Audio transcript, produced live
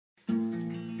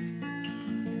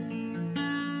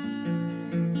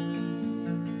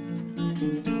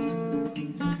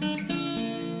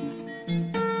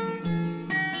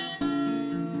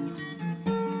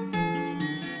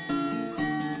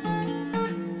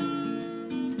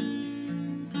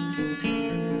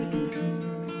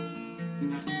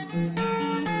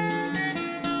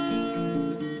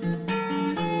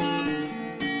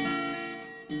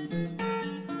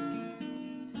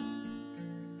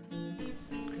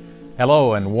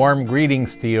Hello and warm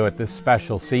greetings to you at this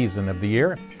special season of the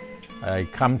year. I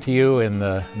come to you in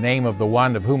the name of the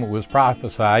one of whom it was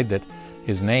prophesied that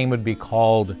his name would be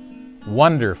called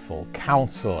Wonderful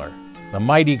Counselor, the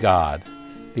Mighty God,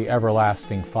 the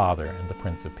Everlasting Father, and the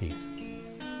Prince of Peace.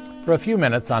 For a few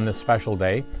minutes on this special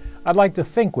day, I'd like to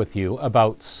think with you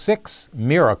about 6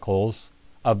 miracles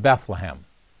of Bethlehem.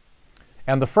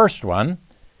 And the first one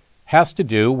has to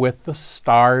do with the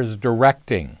star's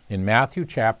directing. In Matthew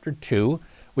chapter 2,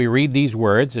 we read these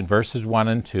words in verses 1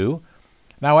 and 2.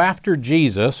 Now after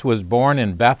Jesus was born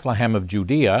in Bethlehem of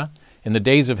Judea, in the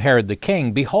days of Herod the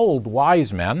king, behold,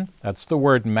 wise men, that's the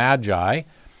word magi,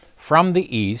 from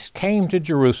the east came to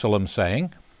Jerusalem,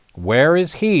 saying, Where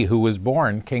is he who was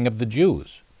born King of the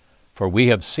Jews? For we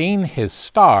have seen his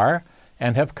star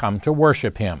and have come to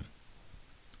worship him.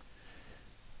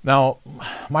 Now,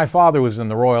 my father was in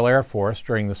the Royal Air Force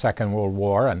during the Second World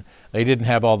War, and they didn't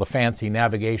have all the fancy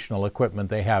navigational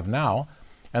equipment they have now,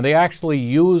 and they actually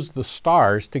used the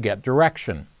stars to get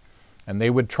direction. And they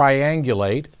would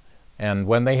triangulate, and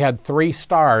when they had 3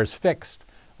 stars fixed,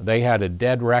 they had a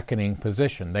dead reckoning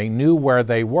position. They knew where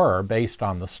they were based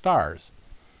on the stars.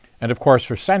 And of course,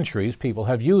 for centuries, people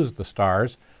have used the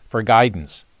stars for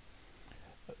guidance.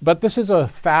 But this is a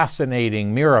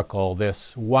fascinating miracle,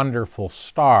 this wonderful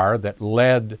star that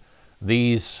led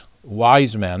these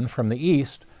wise men from the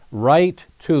east right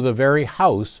to the very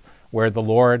house where the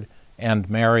Lord and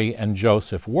Mary and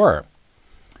Joseph were.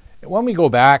 When we go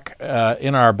back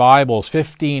in our Bibles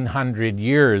 1,500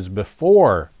 years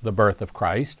before the birth of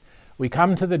Christ, we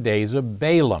come to the days of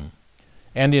Balaam.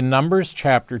 And in Numbers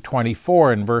chapter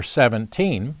 24 and verse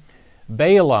 17,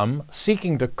 Balaam,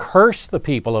 seeking to curse the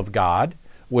people of God,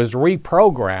 was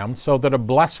reprogrammed so that a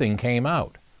blessing came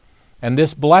out. And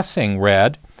this blessing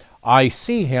read, I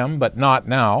see him, but not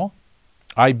now.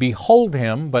 I behold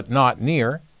him, but not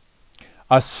near.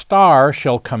 A star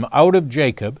shall come out of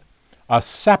Jacob. A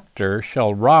scepter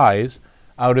shall rise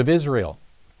out of Israel.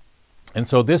 And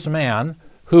so this man,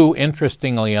 who,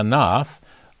 interestingly enough,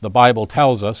 the Bible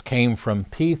tells us came from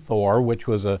Pethor, which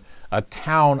was a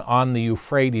town on the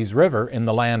Euphrates River in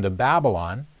the land of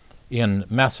Babylon in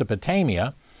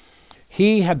Mesopotamia,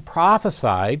 he had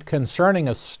prophesied concerning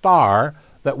a star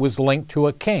that was linked to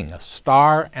a king, a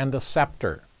star and a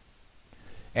scepter.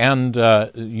 And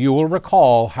you will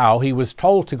recall how he was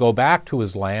told to go back to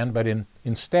his land, but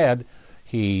instead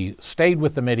he stayed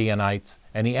with the Midianites,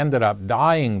 and he ended up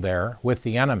dying there with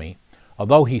the enemy.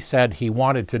 Although he said he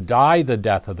wanted to die the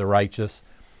death of the righteous,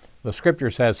 the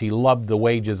Scripture says he loved the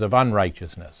wages of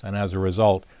unrighteousness, and as a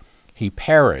result, he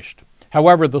perished.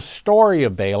 However, the story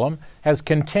of Balaam has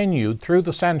continued through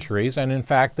the centuries, and in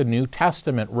fact, the New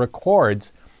Testament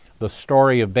records the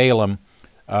story of Balaam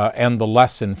and the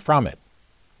lesson from it.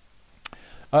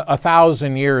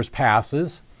 1,000 years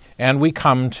passes, and we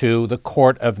come to the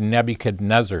court of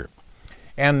Nebuchadnezzar.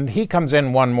 And he comes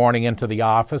in one morning into the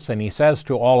office, and he says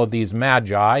to all of these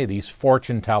magi, these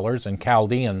fortune tellers and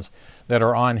Chaldeans that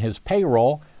are on his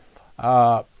payroll,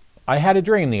 I had a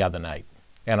dream the other night,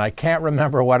 and I can't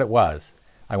remember what it was.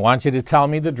 I want you to tell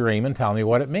me the dream and tell me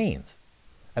what it means.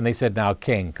 And they said, now,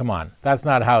 king, come on, that's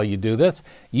not how you do this.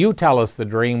 You tell us the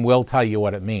dream, we'll tell you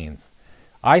what it means.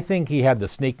 I think he had the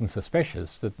sneaking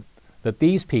suspicions that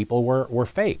these people were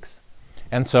fakes.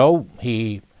 And so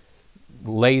he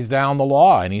lays down the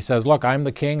law, and he says, look, I'm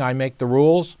the king, I make the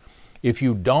rules. If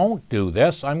you don't do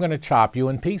this, I'm going to chop you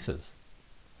in pieces.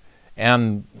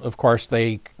 And, of course,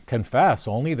 they confess,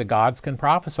 only the gods can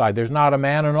prophesy. There's not a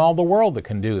man in all the world that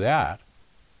can do that.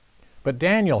 But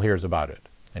Daniel hears about it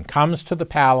and comes to the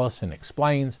palace and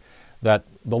explains that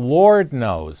the Lord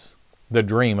knows the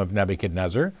dream of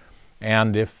Nebuchadnezzar,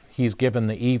 and if he's given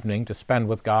the evening to spend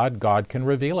with God, God can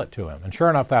reveal it to him. And sure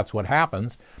enough, that's what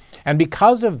happens. And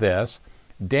because of this,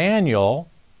 Daniel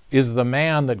is the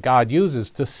man that God uses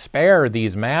to spare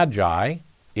these magi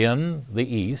in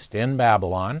the east, in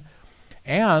Babylon,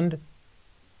 and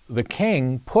the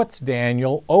king puts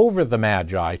Daniel over the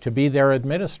magi to be their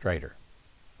administrator.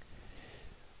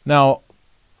 Now,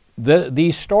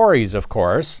 these stories, of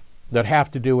course, that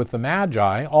have to do with the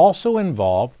magi also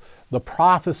involve the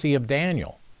prophecy of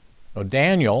Daniel. Now,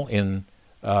 Daniel, in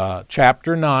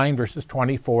chapter 9, verses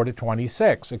 24 to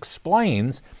 26,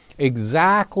 explains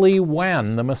exactly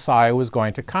when the Messiah was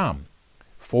going to come.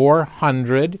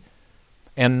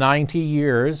 490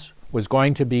 years was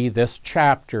going to be this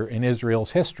chapter in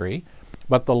Israel's history,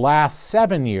 but the last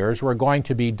 7 years were going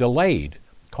to be delayed,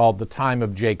 called the time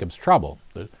of Jacob's trouble,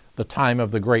 the time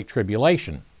of the Great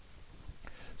Tribulation.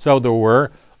 So there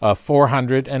were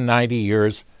 490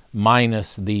 years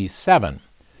minus these 7.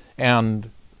 And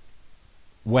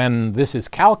when this is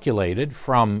calculated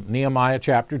from Nehemiah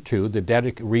chapter 2,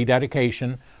 the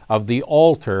rededication of the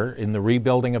altar in the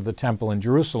rebuilding of the temple in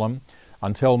Jerusalem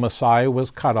until Messiah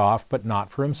was cut off, but not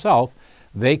for himself,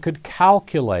 they could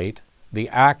calculate the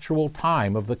actual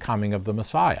time of the coming of the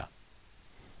Messiah.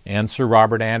 And Sir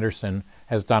Robert Anderson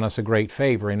has done us a great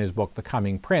favor in his book, The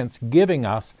Coming Prince, giving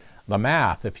us the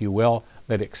math, if you will,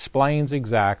 that explains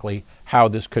exactly how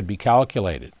this could be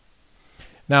calculated.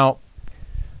 Now,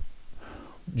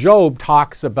 Job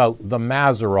talks about the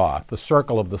Mazzaroth, the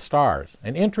circle of the stars.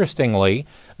 And interestingly,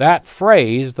 that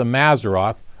phrase, the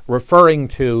Mazzaroth, referring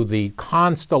to the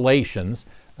constellations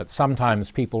that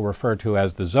sometimes people refer to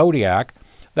as the zodiac,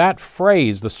 that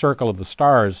phrase, the circle of the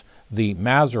stars, the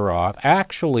Mazzaroth,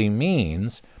 actually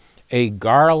means a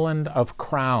garland of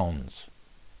crowns.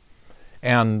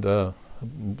 And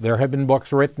there have been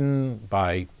books written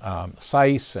by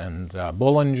Seiss and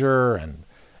Bullinger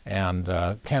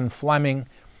and Ken Fleming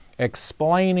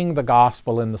explaining the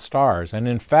gospel in the stars. And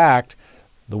in fact,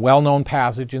 the well-known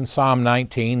passage in Psalm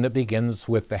 19 that begins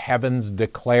with "the heavens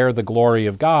declare the glory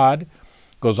of God"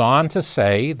 goes on to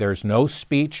say, "There's no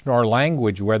speech nor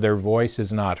language where their voice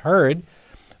is not heard.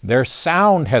 Their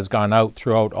sound has gone out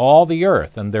throughout all the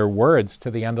earth, and their words to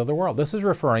the end of the world." This is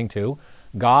referring to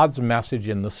God's message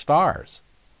in the stars.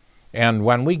 And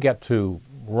when we get to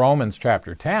Romans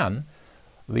chapter 10,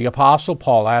 the Apostle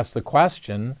Paul asks the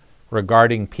question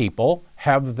regarding people,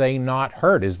 have they not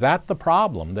heard? Is that the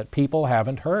problem, that people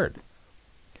haven't heard?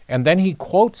 And then he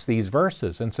quotes these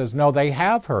verses and says, no, they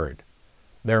have heard.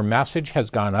 Their message has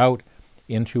gone out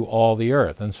into all the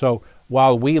earth. And so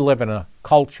while we live in a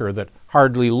culture that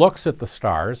hardly looks at the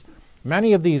stars,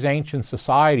 many of these ancient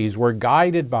societies were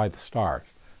guided by the stars.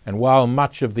 And while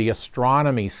much of the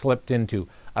astronomy slipped into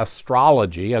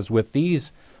astrology, as with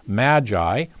these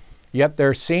magi, yet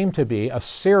there seemed to be a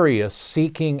serious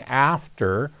seeking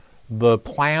after the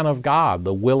plan of God,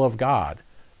 the will of God,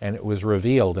 and it was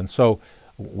revealed. And so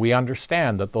we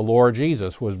understand that the Lord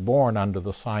Jesus was born under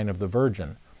the sign of the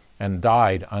Virgin and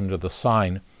died under the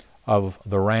sign of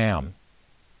the Ram.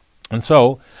 And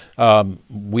so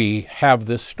we have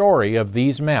this story of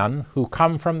these men who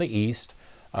come from the east,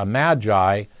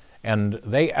 magi, and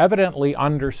they evidently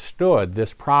understood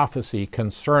this prophecy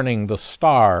concerning the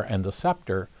star and the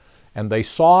scepter, and they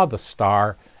saw the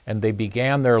star, and they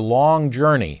began their long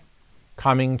journey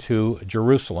coming to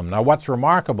Jerusalem. Now, what's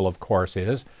remarkable, of course,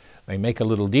 is they make a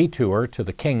little detour to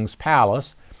the king's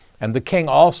palace, and the king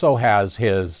also has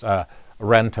his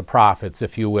rent-a-prophets,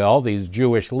 if you will, these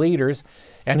Jewish leaders,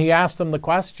 and he asked them the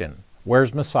question,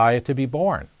 where's Messiah to be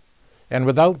born? And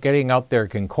without getting out their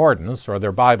concordance or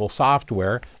their Bible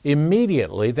software,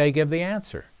 immediately they give the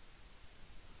answer,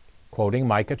 quoting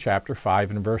Micah chapter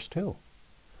 5 and verse 2.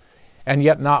 And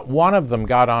yet not one of them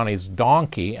got on his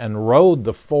donkey and rode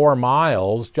the 4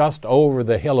 miles just over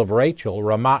the hill of Rachel,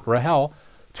 Ramat Rahel,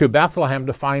 to Bethlehem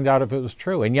to find out if it was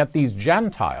true. And yet these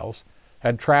Gentiles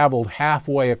had traveled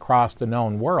halfway across the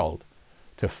known world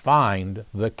to find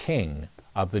the King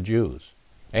of the Jews.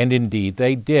 And indeed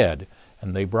they did,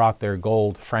 and they brought their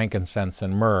gold, frankincense,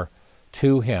 and myrrh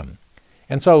to him.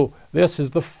 And so this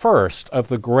is the first of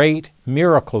the great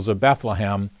miracles of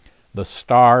Bethlehem, the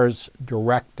stars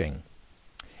directing.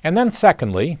 And then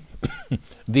secondly,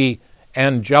 the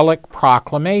angelic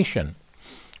proclamation.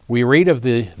 We read of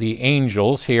the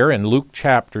angels here in Luke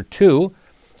chapter 2,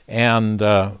 and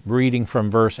reading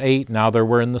from verse 8, "Now there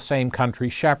were in the same country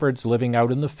shepherds living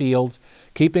out in the fields,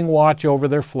 keeping watch over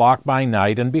their flock by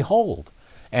night, and behold,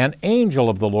 an angel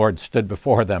of the Lord stood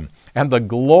before them, and the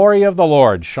glory of the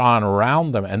Lord shone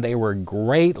around them, and they were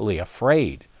greatly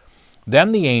afraid.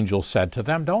 Then the angel said to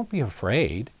them, 'Don't be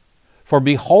afraid, for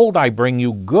behold, I bring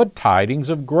you good tidings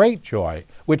of great joy,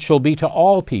 which shall be to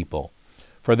all people.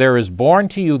 For there is born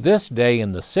to you this day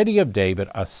in the city of David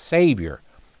a Savior,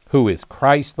 who is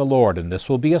Christ the Lord. And this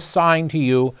will be a sign to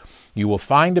you. You will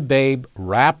find a babe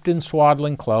wrapped in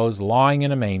swaddling clothes, lying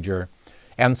in a manger.'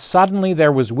 And suddenly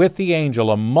there was with the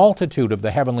angel a multitude of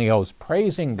the heavenly hosts,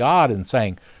 praising God and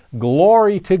saying,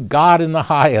 'Glory to God in the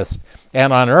highest,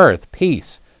 and on earth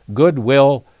peace,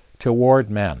 goodwill toward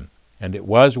men.' And it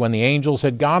was when the angels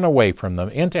had gone away from them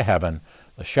into heaven,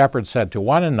 the shepherds said to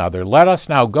one another, 'Let us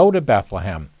now go to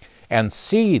Bethlehem and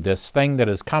see this thing that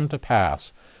has come to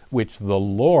pass, which the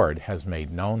Lord has made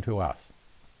known to us.'"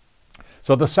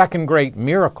 So the second great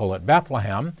miracle at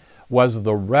Bethlehem was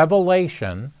the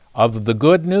revelation of the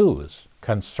good news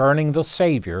concerning the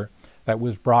Savior that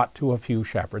was brought to a few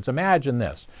shepherds. Imagine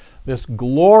this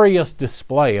glorious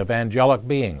display of angelic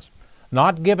beings,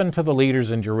 not given to the leaders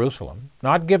in Jerusalem,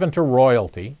 not given to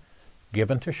royalty,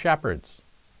 given to shepherds.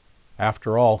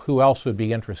 After all, who else would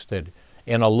be interested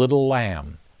in a little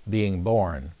lamb being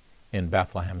born in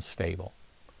Bethlehem's stable.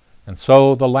 And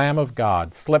so the Lamb of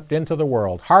God slipped into the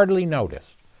world, hardly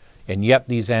noticed, and yet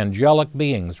these angelic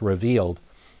beings revealed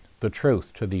the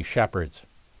truth to these shepherds.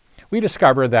 We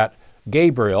discover that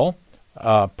Gabriel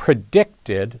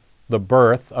predicted the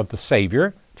birth of the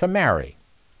Savior to Mary.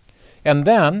 And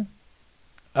then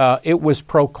it was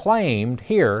proclaimed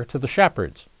here to the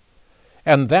shepherds.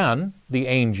 And then the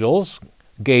angels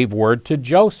gave word to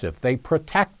Joseph. They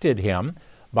protected him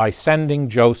by sending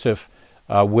Joseph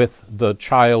with the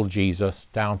child Jesus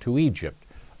down to Egypt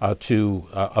to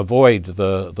avoid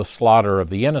the slaughter of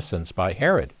the innocents by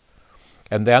Herod.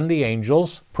 And then the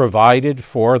angels provided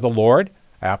for the Lord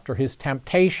after his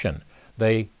temptation.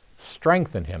 They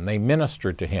strengthened him. They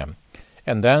ministered to him.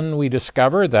 And then we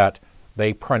discover that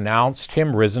they pronounced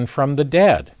him risen from the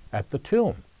dead at the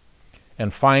tomb.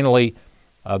 And finally,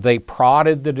 they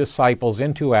prodded the disciples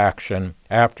into action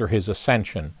after his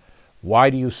ascension. Why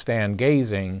do you stand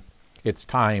gazing? It's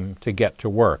time to get to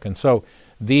work. And so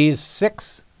these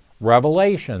 6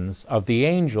 revelations of the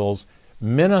angels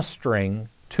ministering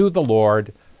to the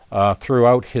Lord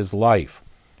throughout his life.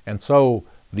 And so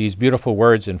these beautiful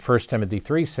words in 1 Timothy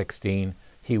 3:16,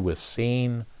 he was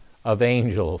seen of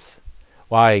angels.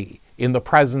 Why, in the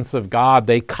presence of God,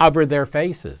 they covered their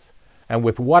faces. And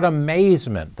with what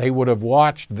amazement they would have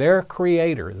watched their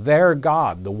Creator, their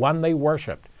God, the one they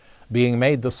worshiped, being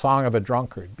made the song of a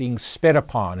drunkard, being spit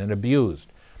upon and abused.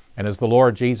 And as the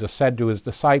Lord Jesus said to his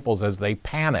disciples as they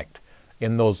panicked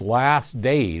in those last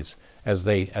days, as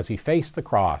he faced the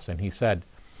cross, and he said,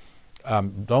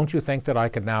 don't you think that I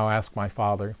could now ask my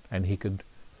Father, and he could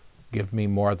give me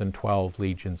more than 12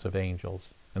 legions of angels?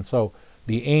 And so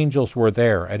the angels were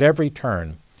there at every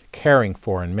turn, caring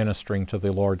for and ministering to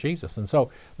the Lord Jesus. And so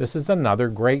this is another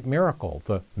great miracle,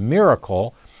 the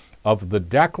miracle of the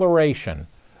declaration,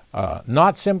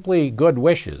 not simply good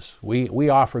wishes. We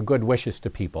offer good wishes to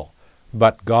people,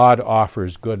 but God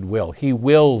offers goodwill. He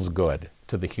wills good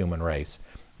to the human race,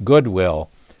 goodwill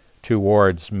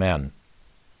towards men.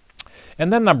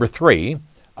 And then number 3,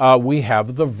 we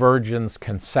have the virgin's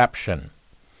conception.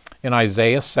 In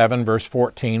Isaiah 7, verse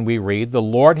 14, we read, "The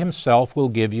Lord himself will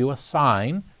give you a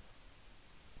sign.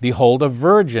 Behold, a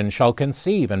virgin shall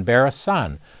conceive and bear a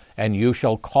son, and you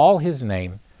shall call his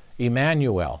name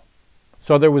Emmanuel."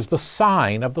 So there was the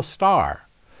sign of the star.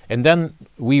 And then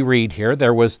we read here,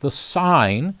 there was the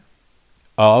sign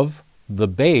of the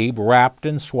babe wrapped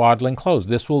in swaddling clothes.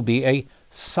 This will be a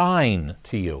sign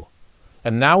to you.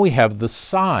 And now we have the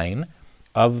sign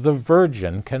of the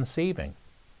virgin conceiving.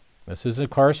 This is, of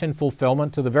course, in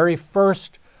fulfillment to the very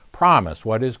first promise,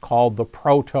 what is called the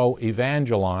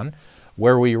proto-evangelon,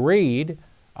 where we read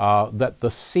that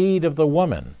the seed of the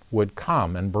woman would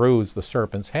come and bruise the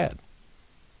serpent's head.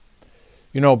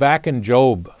 You know, back in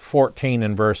Job 14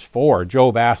 and verse 4,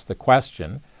 Job asked the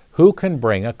question, who can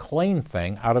bring a clean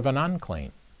thing out of an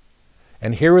unclean?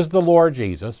 And here is the Lord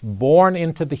Jesus, born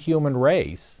into the human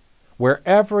race, where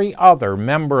every other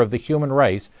member of the human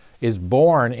race is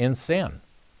born in sin.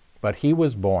 But he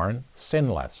was born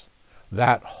sinless.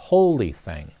 That holy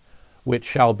thing, which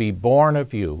shall be born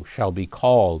of you, shall be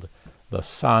called the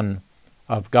Son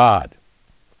of God.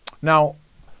 Now,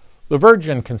 the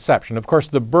virgin conception, of course,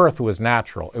 the birth was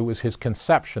natural. It was his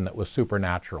conception that was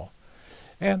supernatural.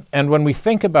 And when we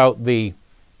think about the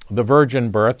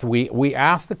virgin birth, we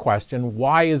ask the question,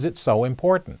 why is it so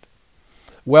important?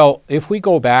 Well, if we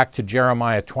go back to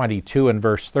Jeremiah 22 and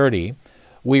verse 30,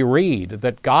 we read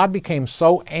that God became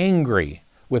so angry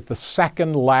with the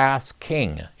second last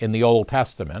king in the Old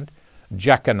Testament,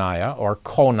 Jeconiah or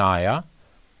Coniah,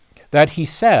 that he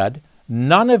said,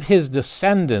 none of his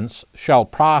descendants shall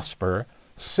prosper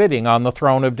sitting on the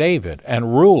throne of David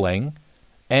and ruling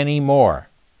anymore.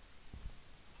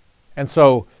 And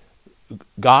so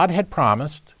God had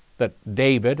promised that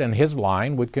David and his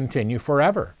line would continue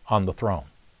forever on the throne.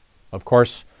 Of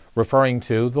course, referring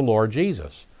to the Lord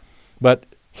Jesus. But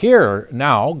here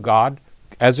now God,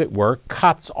 as it were,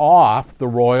 cuts off the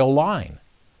royal line.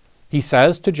 He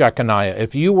says to Jeconiah,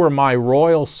 if you were my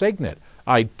royal signet,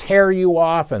 I'd tear you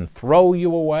off and throw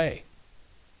you away.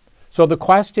 So the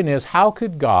question is, how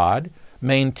could God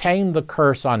maintain the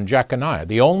curse on Jeconiah?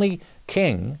 The only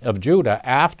king of Judah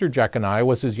after Jeconiah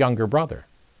was his younger brother.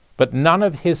 But none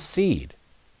of his seed,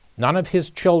 none of his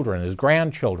children, his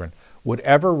grandchildren, would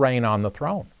ever reign on the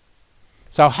throne.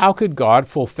 So how could God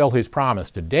fulfill his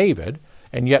promise to David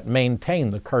and yet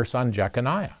maintain the curse on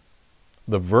Jeconiah?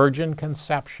 The virgin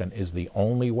conception is the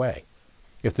only way.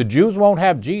 If the Jews won't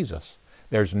have Jesus,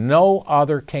 there's no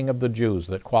other king of the Jews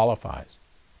that qualifies.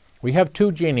 We have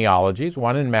 2 genealogies,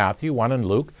 one in Matthew, one in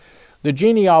Luke. The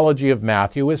genealogy of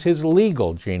Matthew is his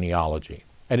legal genealogy,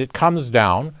 and it comes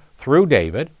down through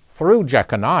David, through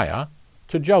Jeconiah,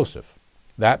 to Joseph.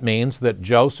 That means that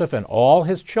Joseph and all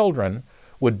his children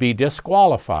would be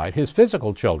disqualified. His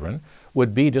physical children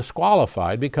would be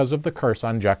disqualified because of the curse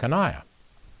on Jeconiah.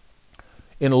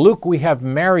 In Luke, we have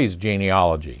Mary's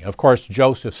genealogy. Of course,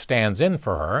 Joseph stands in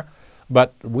for her,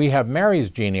 but we have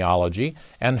Mary's genealogy,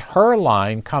 and her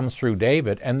line comes through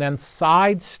David and then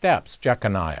sidesteps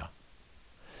Jeconiah.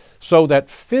 So that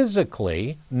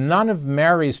physically, none of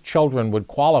Mary's children would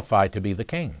qualify to be the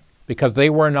king, because they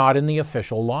were not in the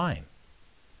official line.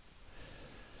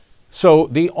 So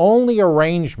the only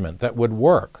arrangement that would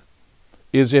work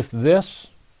is if this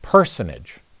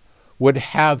personage would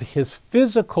have his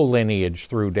physical lineage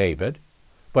through David,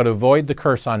 but avoid the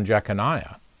curse on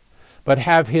Jeconiah, but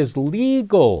have his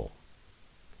legal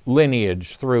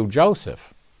lineage through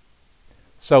Joseph,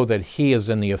 so that he is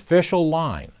in the official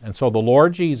line. And so the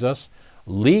Lord Jesus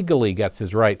legally gets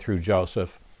his right through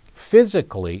Joseph,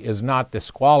 physically is not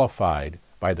disqualified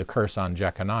by the curse on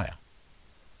Jeconiah.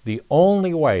 The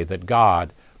only way that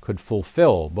God could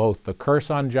fulfill both the curse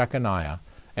on Jeconiah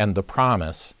and the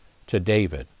promise to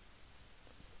David.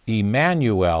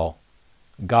 Emmanuel,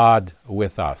 God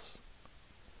with us.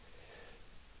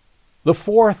 The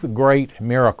fourth great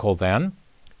miracle, then,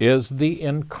 is the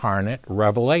incarnate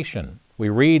revelation. We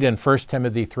read in 1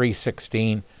 Timothy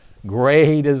 3:16,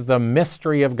 "Great is the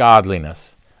mystery of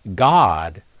godliness.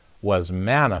 God was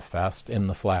manifest in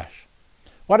the flesh."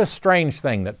 What a strange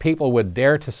thing that people would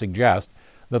dare to suggest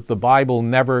that the Bible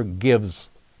never gives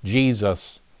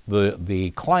Jesus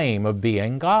the claim of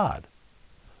being God.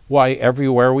 Why,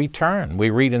 everywhere we turn, we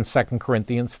read in 2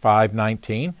 Corinthians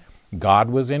 5:19, God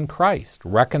was in Christ,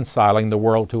 reconciling the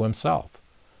world to himself.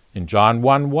 In John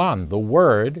 1:1, the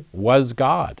Word was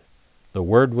God. The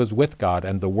Word was with God,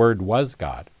 and the Word was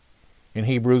God. In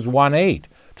Hebrews 1:8,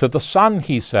 to the Son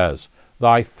he says,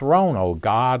 Thy throne, O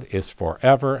God, is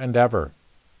forever and ever.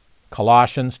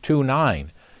 Colossians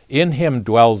 2:9, in him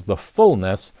dwells the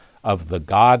fullness of the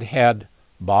Godhead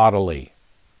bodily.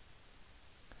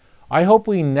 I hope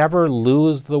we never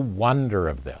lose the wonder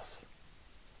of this.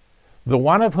 The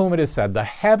one of whom it is said, the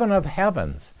heaven of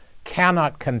heavens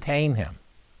cannot contain him.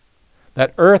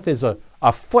 That earth is a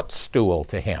footstool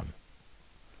to him.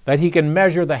 That he can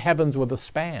measure the heavens with a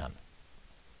span.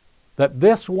 That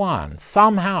this one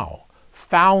somehow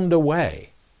found a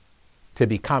way to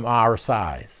become our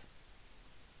size.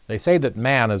 They say that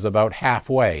man is about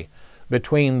halfway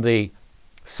between the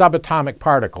subatomic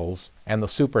particles and the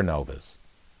supernovas.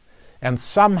 And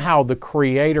somehow the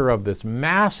creator of this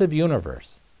massive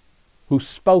universe, who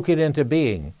spoke it into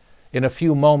being in a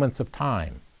few moments of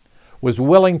time, was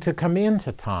willing to come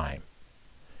into time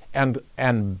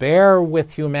and bear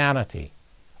with humanity,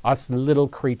 us little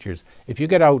creatures. If you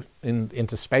get out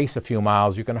into space a few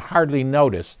miles, you can hardly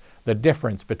notice the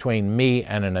difference between me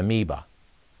and an amoeba.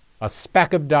 A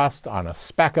speck of dust on a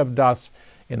speck of dust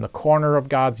in the corner of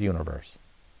God's universe.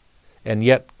 And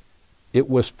yet it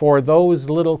was for those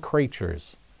little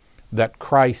creatures that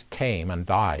Christ came and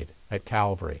died at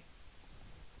Calvary.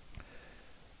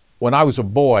 When I was a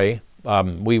boy,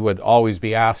 we would always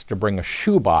be asked to bring a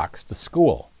shoebox to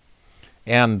school.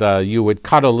 And you would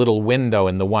cut a little window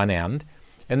in the one end,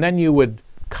 and then you would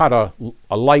cut a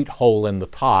light hole in the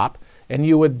top, and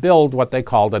you would build what they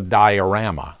called a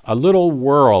diorama, a little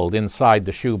world inside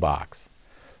the shoebox.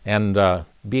 And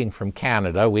being from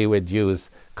Canada, we would use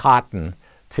cotton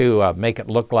to make it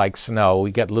look like snow.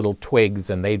 We get little twigs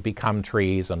and they'd become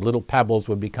trees, and little pebbles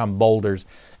would become boulders,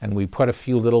 and we put a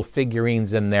few little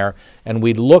figurines in there, and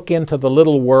we'd look into the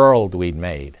little world we'd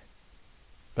made.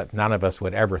 But none of us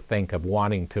would ever think of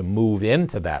wanting to move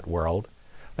into that world,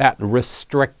 that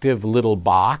restrictive little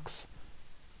box.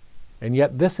 And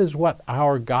yet this is what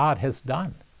our God has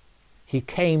done. He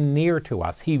came near to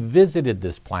us. He visited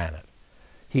this planet.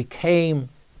 He came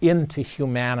into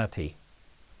humanity.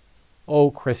 Oh,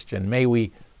 Christian, may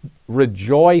we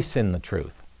rejoice in the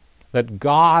truth that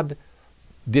God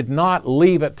did not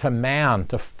leave it to man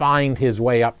to find his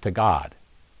way up to God,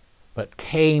 but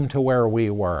came to where we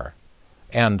were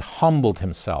and humbled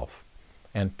himself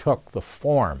and took the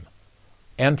form,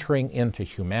 entering into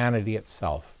humanity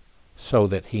itself, so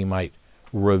that he might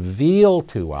reveal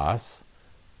to us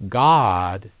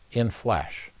God in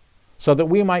flesh, so that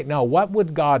we might know, what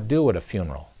would God do at a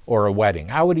funeral or a wedding?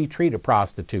 How would he treat a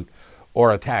prostitute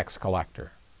or a tax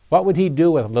collector? What would he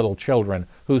do with little children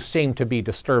who seem to be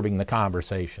disturbing the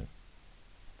conversation?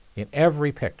 In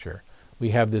every picture, we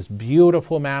have this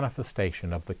beautiful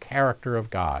manifestation of the character of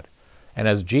God. And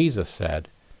as Jesus said,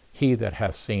 he that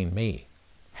has seen me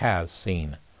has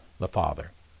seen the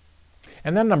Father.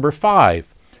 And then number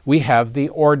 5, we have the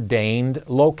ordained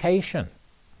location.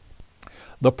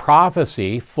 The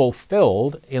prophecy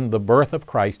fulfilled in the birth of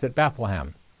Christ at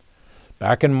Bethlehem.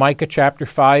 Back in Micah chapter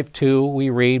 5:2, we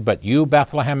read, "But you,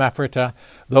 Bethlehem Ephrathah,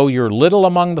 though you're little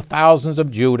among the thousands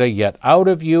of Judah, yet out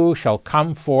of you shall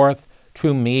come forth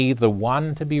to me the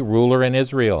one to be ruler in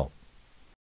Israel."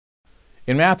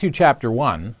 In Matthew chapter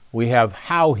 1, we have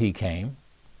how he came.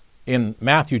 In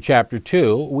Matthew chapter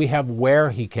 2, we have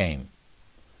where he came.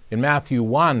 In Matthew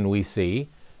 1, we see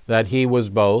that he was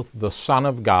both the Son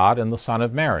of God and the Son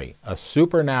of Mary, a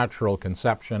supernatural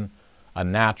conception, a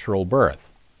natural birth.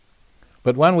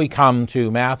 But when we come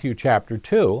to Matthew chapter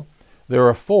 2, there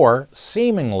are 4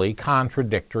 seemingly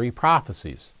contradictory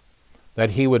prophecies.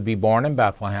 That he would be born in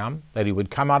Bethlehem, that he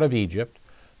would come out of Egypt,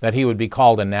 that he would be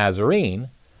called a Nazarene,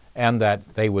 and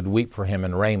that they would weep for him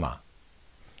in Ramah.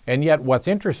 And yet what's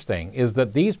interesting is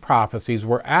that these prophecies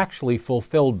were actually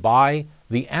fulfilled by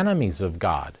the enemies of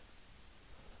God.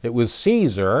 It was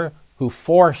Caesar who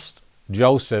forced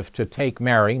Joseph to take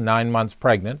Mary, 9 months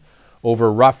pregnant,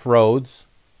 over rough roads,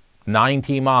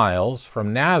 90 miles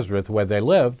from Nazareth, where they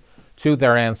lived, to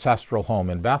their ancestral home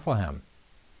in Bethlehem.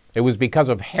 It was because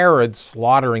of Herod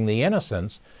slaughtering the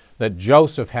innocents that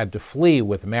Joseph had to flee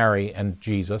with Mary and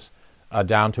Jesus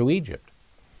down to Egypt.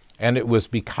 And it was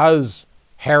because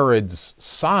Herod's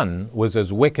son was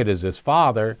as wicked as his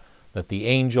father that the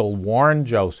angel warned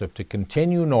Joseph to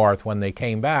continue north when they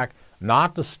came back,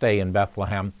 not to stay in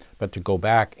Bethlehem, but to go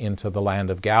back into the land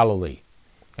of Galilee.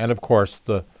 And of course,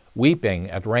 the weeping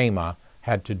at Ramah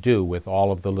had to do with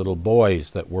all of the little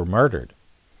boys that were murdered.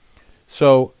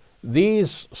 So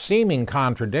these seeming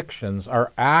contradictions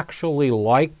are actually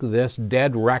like this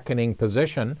dead reckoning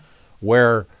position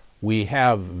where we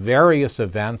have various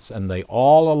events and they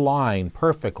all align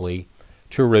perfectly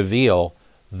to reveal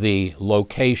the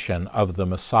location of the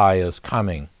Messiah's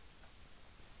coming.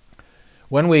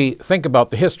 When we think about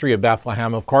the history of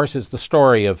Bethlehem, of course, it's the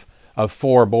story of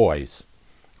 4 boys.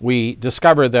 We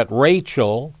discover that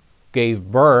Rachel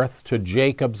gave birth to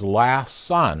Jacob's last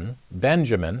son,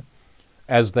 Benjamin,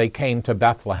 as they came to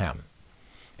Bethlehem.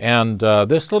 And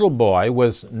this little boy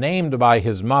was named by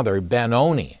his mother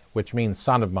Benoni, which means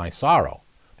son of my sorrow,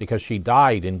 because she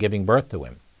died in giving birth to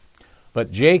him. But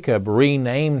Jacob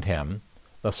renamed him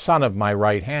the son of my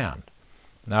right hand.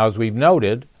 Now, as we've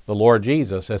noted, the Lord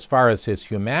Jesus, as far as his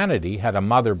humanity, had a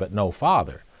mother but no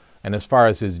father, and as far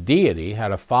as his deity,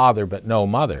 had a father but no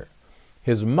mother.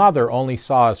 His mother only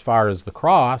saw as far as the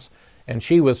cross, and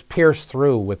she was pierced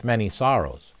through with many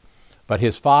sorrows. But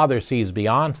his father sees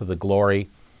beyond to the glory,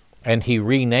 and he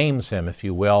renames him, if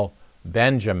you will,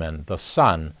 Benjamin, the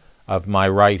son of my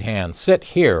right hand. Sit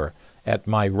here at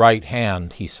my right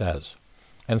hand, he says.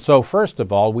 And so, first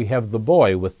of all, we have the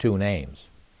boy with 2 names.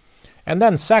 And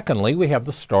then, secondly, we have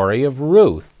the story of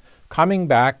Ruth coming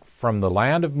back from the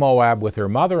land of Moab with her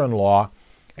mother-in-law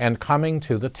and coming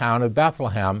to the town of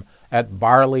Bethlehem at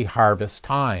barley harvest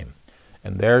time.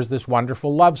 And there's this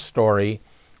wonderful love story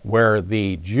where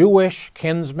the Jewish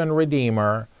kinsman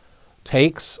redeemer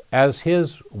takes as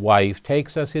his wife,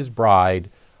 takes as his bride,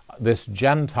 this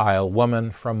Gentile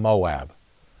woman from Moab.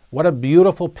 What a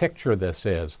beautiful picture this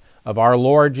is of our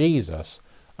Lord Jesus,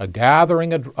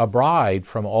 gathering a bride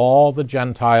from all the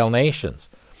Gentile nations.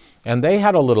 And they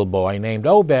had a little boy named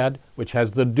Obed, which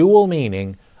has the dual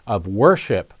meaning of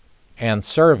worship and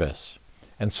service.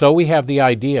 And so we have the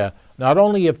idea not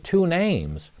only of 2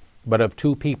 names, but of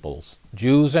 2 peoples,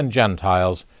 Jews and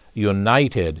Gentiles,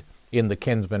 united in the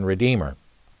kinsman redeemer.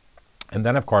 And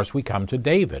then, of course, we come to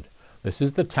David. This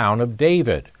is the town of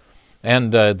David.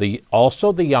 And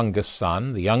also the youngest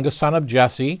son of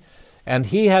Jesse, and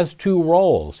he has 2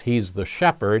 roles. He's the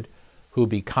shepherd who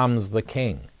becomes the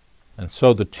king. And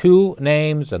so the 2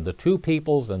 names and the 2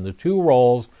 peoples and the 2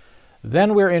 roles,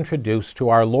 then we're introduced to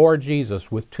our Lord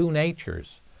Jesus with 2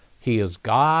 natures. He is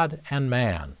God and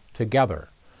man together.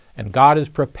 And God has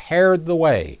prepared the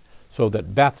way so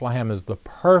that Bethlehem is the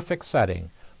perfect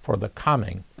setting for the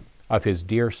coming of his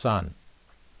dear Son.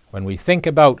 When we think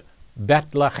about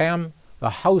Bethlehem, the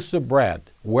house of bread,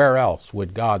 where else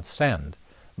would God send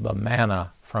the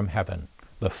manna from heaven,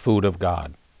 the food of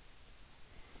God?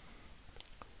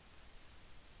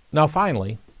 Now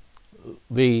finally,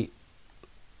 the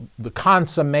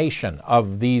consummation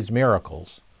of these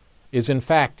miracles is in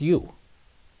fact you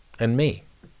and me.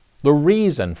 The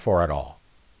reason for it all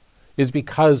is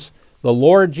because the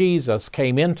Lord Jesus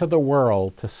came into the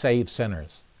world to save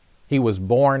sinners. He was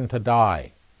born to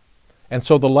die. And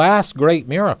so the last great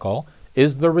miracle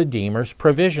is the Redeemer's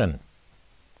provision.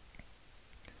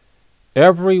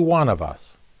 Every one of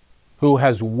us who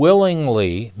has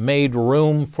willingly made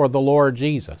room for the Lord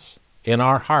Jesus in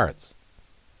our hearts,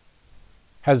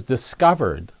 has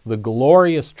discovered the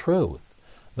glorious truth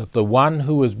that the one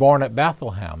who was born at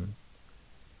Bethlehem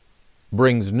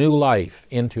brings new life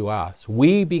into us.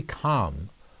 We become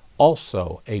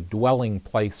also a dwelling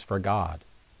place for God.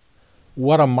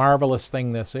 What a marvelous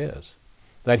thing this is,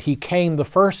 that he came the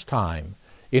first time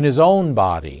in his own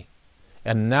body,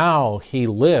 and now he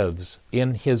lives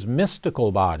in his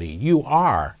mystical body. You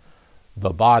are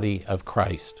the body of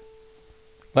Christ.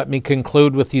 Let me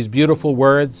conclude with these beautiful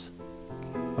words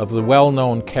of the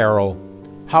well-known carol,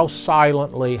 how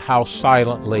silently,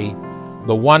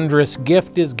 the wondrous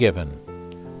gift is given,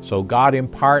 so God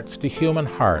imparts to human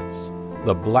hearts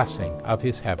the blessing of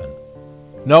his heaven.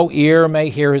 No ear may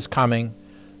hear his coming,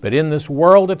 but in this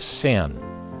world of sin,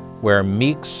 where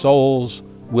meek souls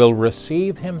will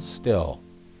receive him still,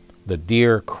 the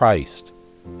dear Christ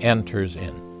enters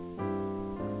in.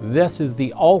 This is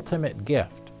the ultimate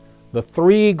gift, the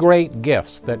three great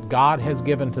gifts that God has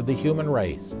given to the human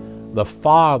race. The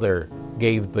Father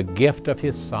gave the gift of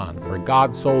his Son, for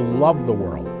God so loved the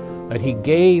world that he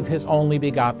gave his only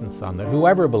begotten Son, that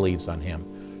whoever believes on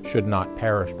him should not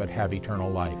perish but have eternal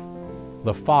life.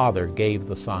 The Father gave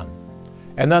the Son.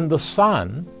 And then the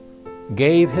Son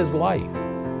gave his life.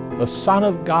 The Son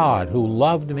of God who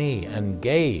loved me and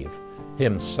gave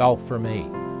himself for me.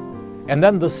 And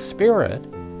then the Spirit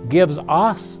gives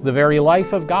us the very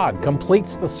life of God,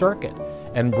 completes the circuit,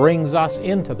 and brings us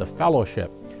into the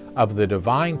fellowship of the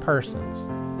divine persons.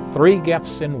 Three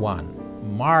gifts in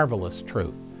one. Marvelous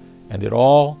truth. And it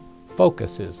all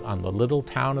focuses on the little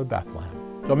town of Bethlehem.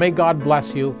 So may God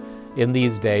bless you in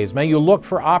these days. May you look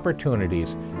for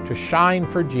opportunities to shine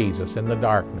for Jesus in the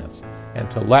darkness and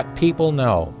to let people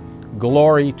know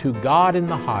glory to God in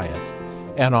the highest,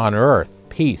 and on earth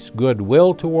peace,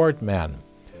 goodwill toward men.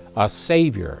 A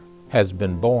Savior has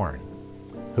been born,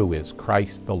 who is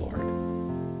Christ the Lord.